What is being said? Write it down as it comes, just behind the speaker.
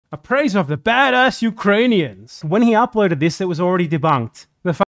A praise of the badass Ukrainians. When he uploaded this, it was already debunked.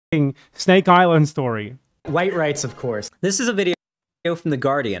 The fucking Snake Island story. White rights, of course. This is a video from The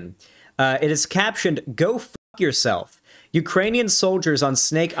Guardian. It is captioned, "Go fuck yourself. Ukrainian soldiers on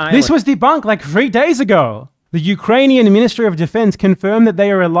Snake Island." This was debunked like 3 days ago. The Ukrainian Ministry of Defense confirmed that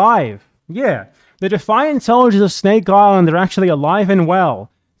they are alive. Yeah, the defiant soldiers of Snake Island are actually alive and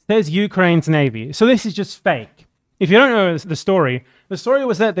well, says Ukraine's Navy. So this is just fake. If you don't know the story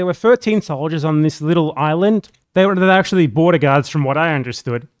was that there were 13 soldiers on this little island. They're actually border guards from what I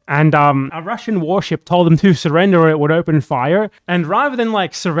understood. And a Russian warship told them to surrender or it would open fire. And rather than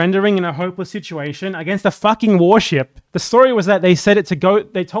like surrendering in a hopeless situation against a fucking warship, the story was that they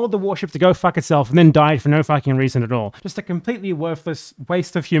told the warship to go fuck itself and then died for no fucking reason at all. Just a completely worthless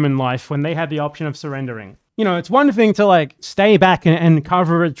waste of human life when they had the option of surrendering. You know, it's one thing to like stay back and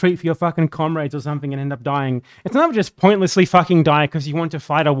cover a retreat for your fucking comrades or something and end up dying. It's not just pointlessly fucking die because you want to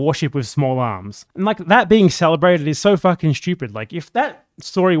fight a warship with small arms. And like that being celebrated is so fucking stupid. Like if that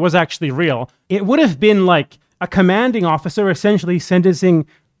story was actually real, it would have been like a commanding officer essentially sentencing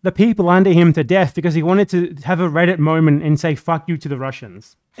the people under him to death because he wanted to have a Reddit moment and say fuck you to the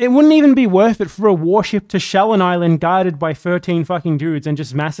Russians. It wouldn't even be worth it for a warship to shell an island guarded by 13 fucking dudes and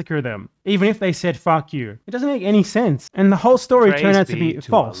just massacre them, even if they said fuck you. It doesn't make any sense. And the whole story turned out to be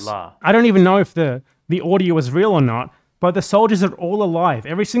false. Allah. I don't even know if the audio was real or not, but the soldiers are all alive.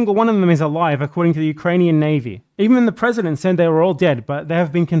 Every single one of them is alive, according to the Ukrainian Navy. Even the president said they were all dead, but they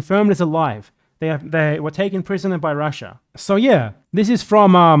have been confirmed as alive. They were taken prisoner by Russia. So yeah, this is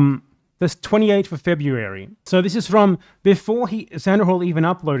from the 28th of February. So this is from before Xanderhal even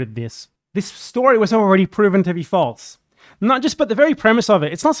uploaded this. This story was already proven to be false. But the very premise of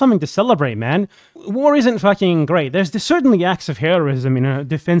it, it's not something to celebrate, man. War isn't fucking great. There's certainly acts of heroism in a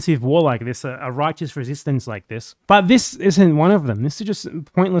defensive war like this, a righteous resistance like this. But this isn't one of them. This is just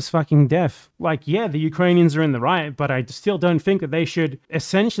pointless fucking death. Like, yeah, the Ukrainians are in the right, but I still don't think that they should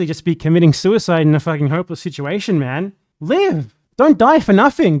essentially just be committing suicide in a fucking hopeless situation, man. Live! Don't die for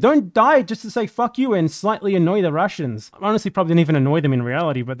nothing. Don't die just to say fuck you and slightly annoy the Russians. Honestly, probably didn't even annoy them in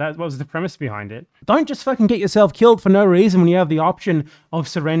reality, but that was the premise behind it. Don't just fucking get yourself killed for no reason when you have the option of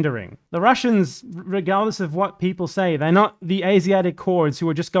surrendering. The Russians, regardless of what people say, they're not the Asiatic hordes who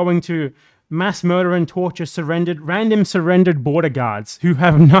are just going to mass murder and torture random surrendered border guards who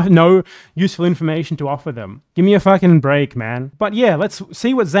have no useful information to offer them. Give me a fucking break, man. But yeah, let's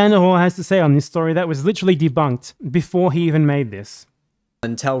see what Xanderhal has to say on this story that was literally debunked before he even made this.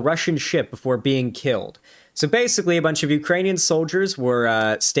 Until Russian ship before being killed. So basically, a bunch of Ukrainian soldiers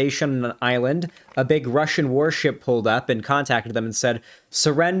were stationed on an island. A big Russian warship pulled up and contacted them and said,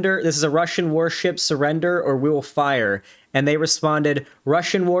 "Surrender, this is a Russian warship, surrender or we will fire." And they responded,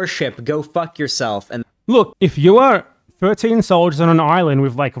 "Russian warship, go fuck yourself." And look, if you are 13 soldiers on an island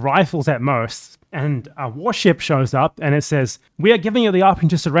with like rifles at most, and a warship shows up and it says, "We are giving you the option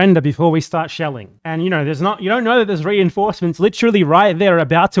to surrender before we start shelling." And you know, you don't know that there's reinforcements literally right there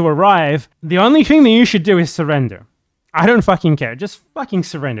about to arrive. The only thing that you should do is surrender. I don't fucking care. Just fucking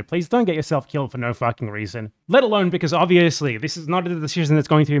surrender. Please don't get yourself killed for no fucking reason. Let alone because obviously this is not a decision that's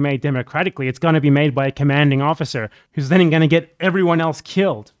going to be made democratically. It's going to be made by a commanding officer who's then going to get everyone else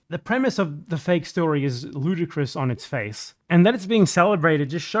killed. The premise of the fake story is ludicrous on its face. And that it's being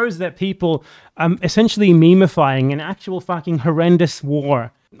celebrated just shows that people essentially memifying an actual fucking horrendous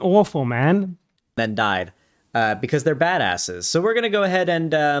war. Awful, man. Then died. Because they're badasses. So we're going to go ahead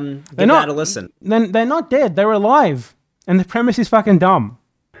and give that a listen. Then they're not dead. They're alive. And the premise is fucking dumb.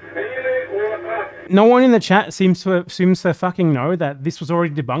 No one in the chat seems to fucking know that this was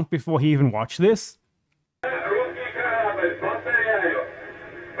already debunked before he even watched this.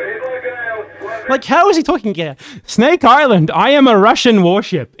 Like, how is he talking here? Snake Island, I am a Russian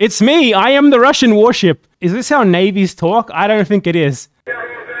warship. It's me, I am the Russian warship. Is this how navies talk? I don't think it is.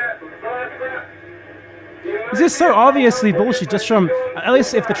 This is so obviously bullshit, just from, at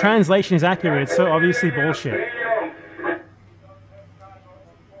least if the translation is accurate, it's so obviously bullshit.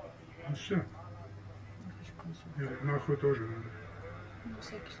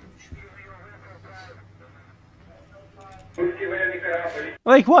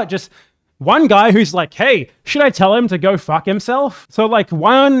 Like what? Just one guy who's like, hey, should I tell him to go fuck himself? So like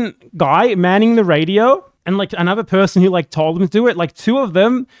one guy manning the radio and like another person who like told him to do it, like two of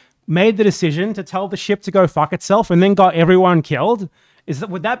them made the decision to tell the ship to go fuck itself and then got everyone killed.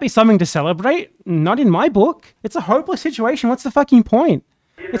 Would that be something to celebrate? Not in my book. It's a hopeless situation. What's the fucking point?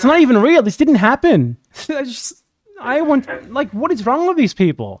 It's not even real. This didn't happen. What is wrong with these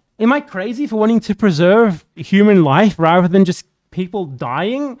people? Am I crazy for wanting to preserve human life rather than just people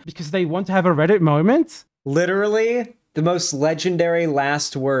dying because they want to have a Reddit moment? Literally, the most legendary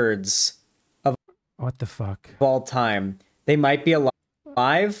last words What the fuck? of all time. They might be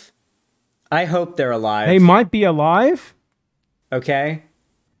alive. I hope they're alive. They might be alive? Okay?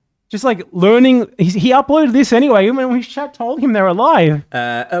 Just like learning, he uploaded this anyway, even when his chat told him they're alive.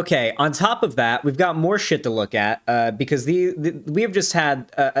 Okay, on top of that, we've got more shit to look at, because we have just had...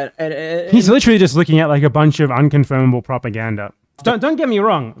 He's literally just looking at like a bunch of unconfirmable propaganda. Don't get me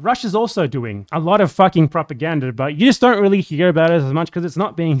wrong, Russia's also doing a lot of fucking propaganda, but you just don't really hear about it as much because it's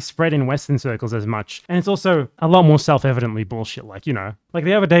not being spread in Western circles as much. And it's also a lot more self-evidently bullshit, like, you know. Like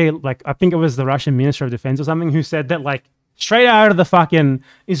the other day, like, I think it was the Russian Minister of Defense or something who said that, like, straight out of the fucking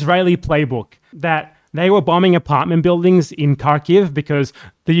Israeli playbook, that they were bombing apartment buildings in Kharkiv because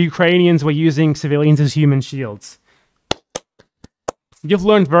the Ukrainians were using civilians as human shields. You've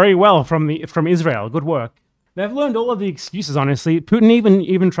learned very well from Israel. Good work. They've learned all of the excuses, honestly. Putin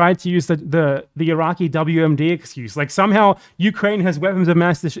even tried to use the Iraqi WMD excuse. Like, somehow Ukraine has weapons of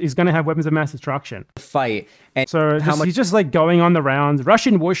mass is going to have weapons of mass destruction. Fight. And so he's just like going on the rounds.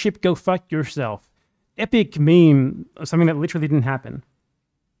 Russian warship, go fuck yourself. Epic meme, something that literally didn't happen.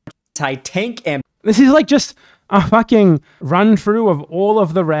 Tank and this is like just a fucking run through of all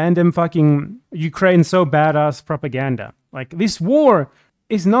of the random fucking Ukraine so badass propaganda. Like, this war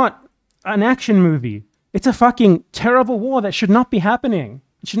is not an action movie. It's a fucking terrible war that should not be happening.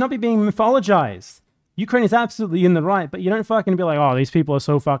 It should not be being mythologized. Ukraine is absolutely in the right, but you don't fucking be like, oh, these people are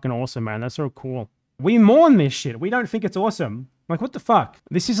so fucking awesome, man. That's so cool. We mourn this shit. We don't think it's awesome. Like, what the fuck?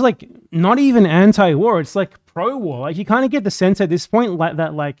 This is like not even anti-war. It's like pro-war. Like, you kind of get the sense at this point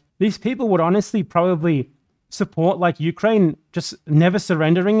that like these people would honestly probably support like Ukraine just never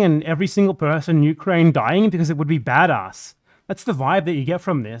surrendering and every single person in Ukraine dying because it would be badass. That's the vibe that you get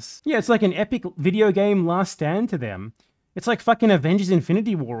from this. Yeah, it's like an epic video game last stand to them. It's like fucking Avengers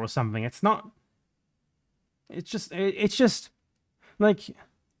Infinity War or something. It's not... It's just like...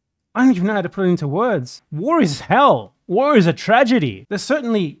 I don't even know how to put it into words. War is hell. War is a tragedy. There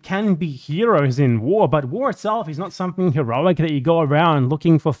certainly can be heroes in war, but war itself is not something heroic that you go around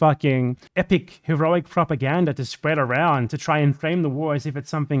looking for fucking epic heroic propaganda to spread around to try and frame the war as if it's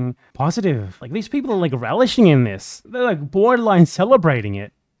something positive. Like, these people are like relishing in this. They're like borderline celebrating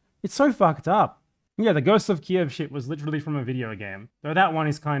it. It's so fucked up. Yeah, the Ghost of Kiev shit was literally from a video game, though that one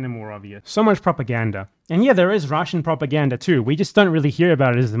is kind of more obvious. So much propaganda. And yeah, there is Russian propaganda too. We just don't really hear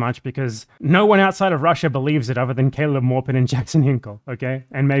about it as much because no one outside of Russia believes it other than Caleb Maupin and Jackson Hinkle, okay?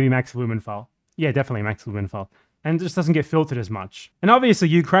 And maybe Max Blumenthal. Yeah, definitely Max Blumenthal. And it just doesn't get filtered as much. And obviously,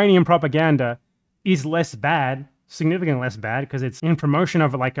 Ukrainian propaganda is less bad, significantly less bad, because it's in promotion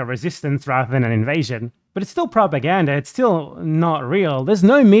of like a resistance rather than an invasion. But it's still propaganda. It's still not real. There's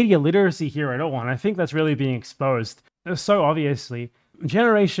no media literacy here at all, and I think that's really being exposed so obviously.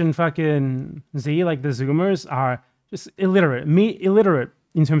 Generation fucking Z, like the Zoomers, are just illiterate. Illiterate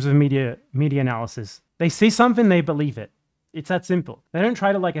in terms of media analysis. They see something, they believe it. It's that simple. They don't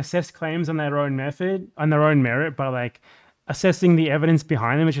try to like assess claims on their own method, on their own merit, by like assessing the evidence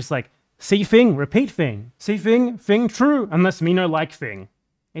behind them. It's just like, see thing, repeat thing. See thing, thing true, unless me no like thing.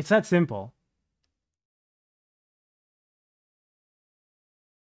 It's that simple.